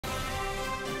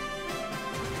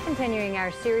Continuing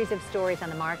our series of stories on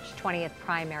the March 20th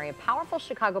primary, a powerful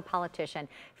Chicago politician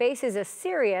faces a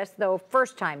serious, though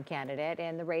first-time candidate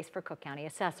in the race for Cook County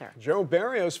Assessor. Joe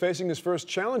Berrios facing his first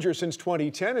challenger since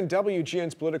 2010, and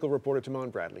WGN's political reporter Tahman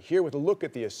Bradley here with a look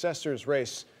at the assessor's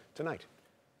race tonight.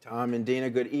 Tom and Dina,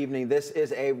 good evening. This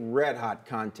is a red-hot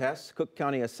contest. Cook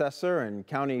County Assessor and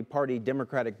County Party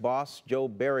Democratic boss Joe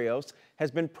Berrios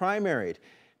has been primaried.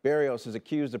 Berrios is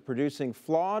accused of producing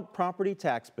flawed property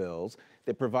tax bills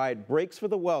that provide breaks for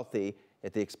the wealthy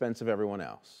at the expense of everyone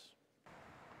else.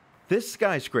 This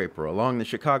skyscraper along the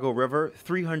Chicago River,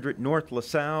 300 North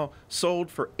LaSalle,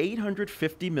 sold for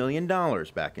 $850 million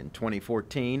back in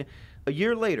 2014. A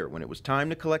year later, when it was time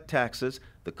to collect taxes,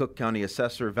 the Cook County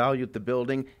Assessor valued the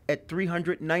building at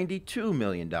 $392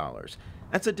 million.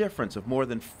 That's a difference of more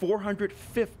than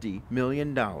 $450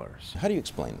 million. How do you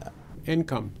explain that?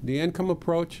 The income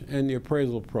approach and the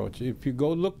appraisal approach. If you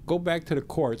go back to the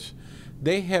courts,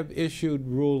 they have issued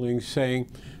rulings saying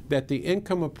that the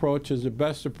income approach is the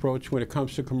best approach when it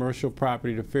comes to commercial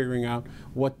property to figuring out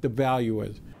what the value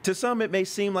is. To some, it may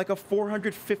seem like a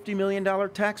 $450 million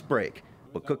tax break.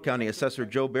 But Cook County Assessor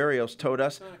Joe Berrios told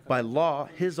us by law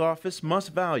his office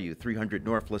must value 300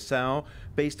 North LaSalle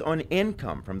based on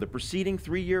income from the preceding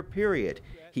 3-year period.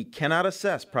 He cannot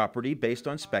assess property based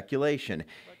on speculation.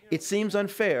 It seems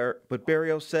unfair, but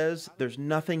Berrios says there's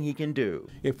nothing he can do.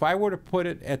 If I were to put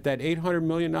it at that $800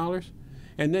 million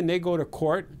and then they go to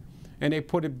court and they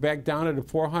put it back down to the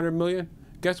 $400 million,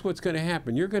 guess what's going to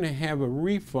happen? You're going to have a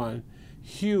refund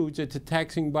huge that the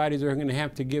taxing bodies are going to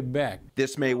have to give back.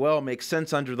 This may well make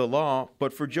sense under the law,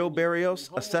 but for Joe Berrios,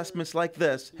 assessments like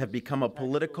this have become a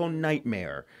political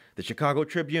nightmare. The Chicago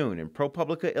Tribune in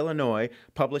ProPublica, Illinois,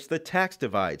 published the Tax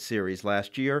Divide series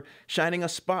last year, shining a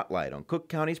spotlight on Cook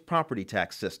County's property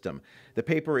tax system. The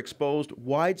paper exposed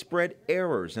widespread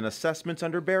errors in assessments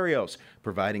under Berrios,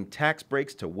 providing tax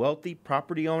breaks to wealthy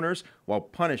property owners while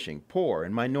punishing poor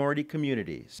and minority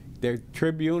communities. The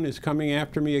Tribune is coming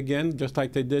after me again, just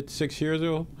like they did 6 years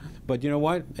ago. But you know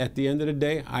what? At the end of the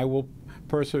day, I will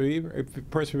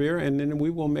persevere, and then we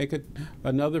will make it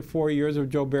another 4 years of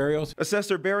Joe Berrios.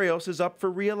 Assessor Berrios is up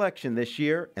for re-election this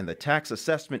year, and the tax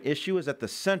assessment issue is at the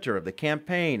center of the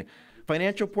campaign.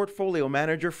 Financial portfolio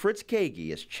manager Fritz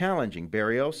Kaegi is challenging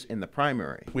Berrios in the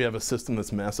primary. We have a system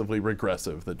that's massively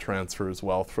regressive that transfers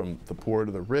wealth from the poor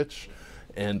to the rich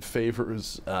and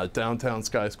favors downtown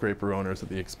skyscraper owners at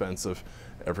the expense of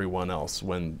everyone else.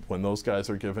 When those guys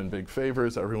are given big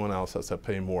favors, everyone else has to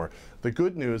pay more. The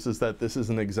good news is that this is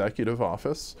an executive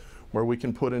office where we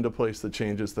can put into place the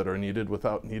changes that are needed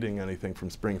without needing anything from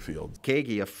Springfield.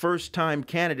 Kaegi, a first-time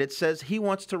candidate, says he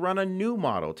wants to run a new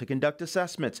model to conduct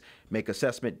assessments, make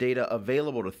assessment data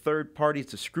available to third parties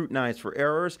to scrutinize for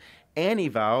errors, and he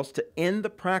vows to end the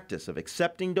practice of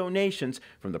accepting donations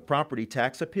from the property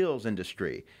tax appeals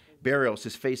industry. Berrios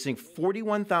is facing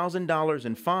 $41,000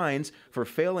 in fines for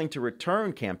failing to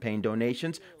return campaign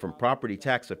donations from property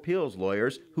tax appeals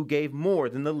lawyers who gave more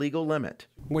than the legal limit.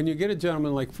 When you get a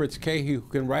gentleman like Fritz Kaegi who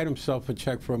can write himself a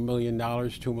check for $1 million,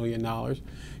 $2 million,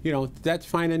 you know, that's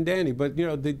fine and dandy. But, you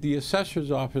know, the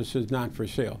assessor's office is not for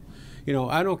sale. You know,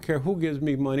 I don't care who gives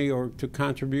me money or to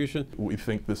contribution. We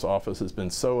think this office has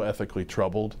been so ethically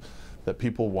troubled that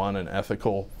people want an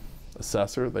ethical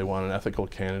assessor, they want an ethical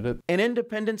candidate. An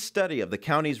independent study of the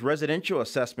county's residential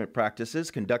assessment practices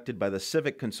conducted by the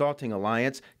Civic Consulting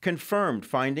Alliance confirmed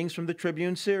findings from the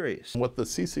Tribune series. What the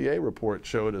CCA report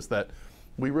showed is that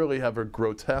we really have a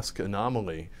grotesque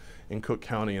anomaly in Cook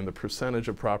County in the percentage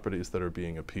of properties that are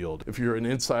being appealed. If you're an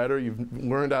insider, you've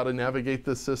learned how to navigate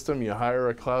this system, you hire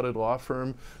a clouded law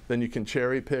firm, then you can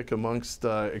cherry pick amongst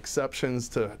exceptions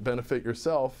to benefit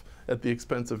yourself at the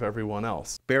expense of everyone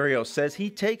else. Berrios says he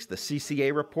takes the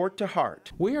CCA report to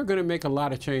heart. We are going to make a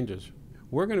lot of changes.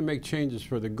 We're going to make changes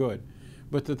for the good.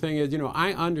 But the thing is, you know,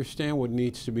 I understand what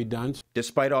needs to be done.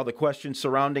 Despite all the questions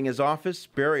surrounding his office,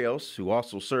 Berrios, who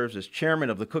also serves as chairman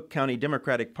of the Cook County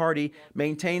Democratic Party,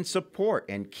 maintains support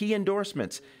and key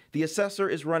endorsements. The assessor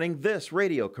is running this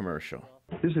radio commercial.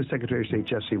 This is Secretary of State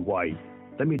Jesse White.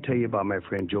 Let me tell you about my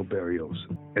friend Joe Berrios.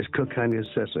 As Cook County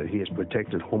Assessor, he has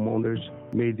protected homeowners,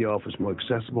 made the office more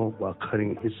accessible while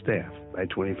cutting his staff by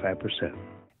 25%.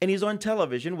 And he's on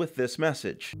television with this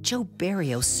message. Joe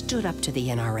Berrios stood up to the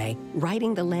NRA,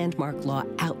 writing the landmark law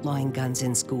outlawing guns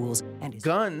in schools. And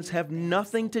guns have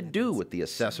nothing to do with the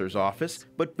assessor's office,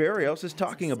 but Berrios is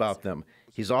talking about them.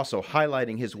 He's also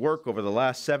highlighting his work over the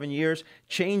last 7 years,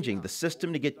 changing the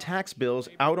system to get tax bills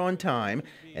out on time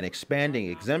and expanding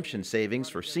exemption savings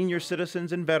for senior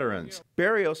citizens and veterans.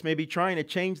 Berrios may be trying to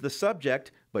change the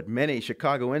subject, but many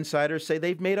Chicago insiders say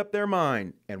they've made up their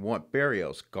mind and want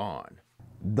Berrios gone.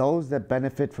 those that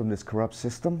benefit from this corrupt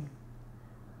system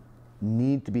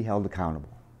need to be held accountable.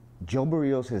 Joe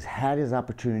Berrios has had his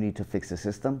opportunity to fix the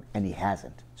system, and he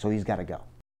hasn't, so he's got to go.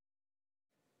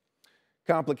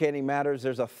 Complicating matters,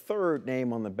 there's a third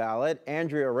name on the ballot,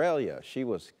 Andrea Aurelia. She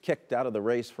was kicked out of the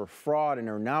race for fraud in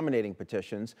her nominating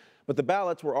petitions, but the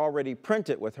ballots were already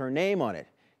printed with her name on it.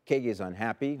 Kaegi is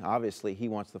unhappy. Obviously, he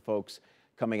wants the folks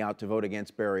coming out to vote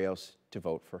against Berrios to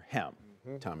vote for him.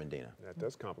 Tom and Dina. That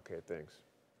does complicate things.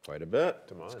 Quite a bit.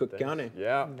 Tahman, It's Cook County.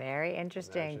 Yeah. Very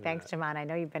interesting. Imagine Thanks, that. Tahman. I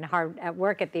know you've been hard at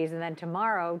work at these. And then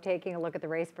tomorrow, taking a look at the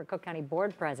race for Cook County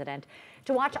Board President.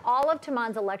 To watch all of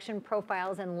Tahman's election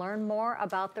profiles and learn more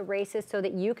about the races so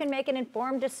that you can make an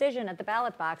informed decision at the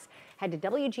ballot box, head to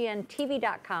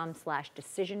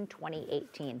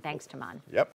WGNTV.com/decision2018. Thanks, Tahman. Yep.